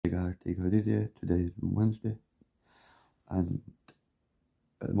are Decoy DizzCovid. Today is Wednesday, and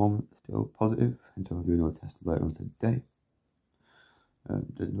at the moment still positive until I do another test later on today.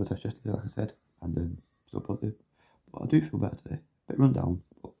 Did another test yesterday, like I said, and then still positive. But I do feel better today. Bit run down,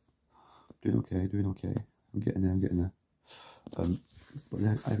 but doing okay. I'm getting there. But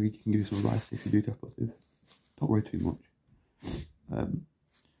yeah, I really can give you some advice if you do test positive. Don't worry too much.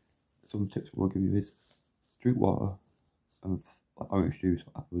 Some tips we'll give you is drink water and like orange juice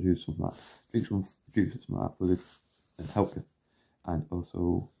or apple juice, something like that. Drink some juice or something like that fluid and help you. And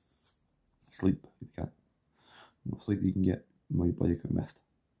also sleep if you can. The more sleep you can get, the more your body can rest.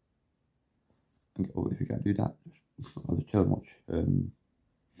 And get over if you can't do that, I'll just chill and watch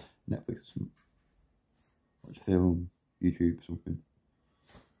Netflix or something. Watch a film, YouTube or something.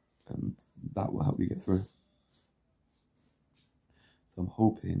 That will help you get through. So I'm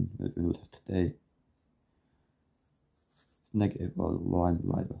hoping that we'll test today. Negative or line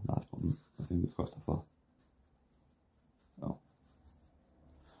lighter. That's what I think it's crossed for. So,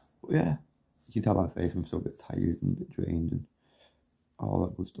 but yeah, you can tell by my face I'm still a bit tired and a bit drained and all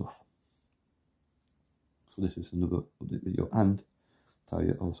that good stuff. So this is another update video, and tell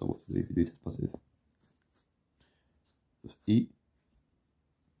you also what to do if you do test positive. Just eat,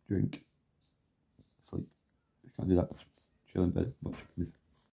 drink, sleep. If you can't do that, chill in bed, watch a movie.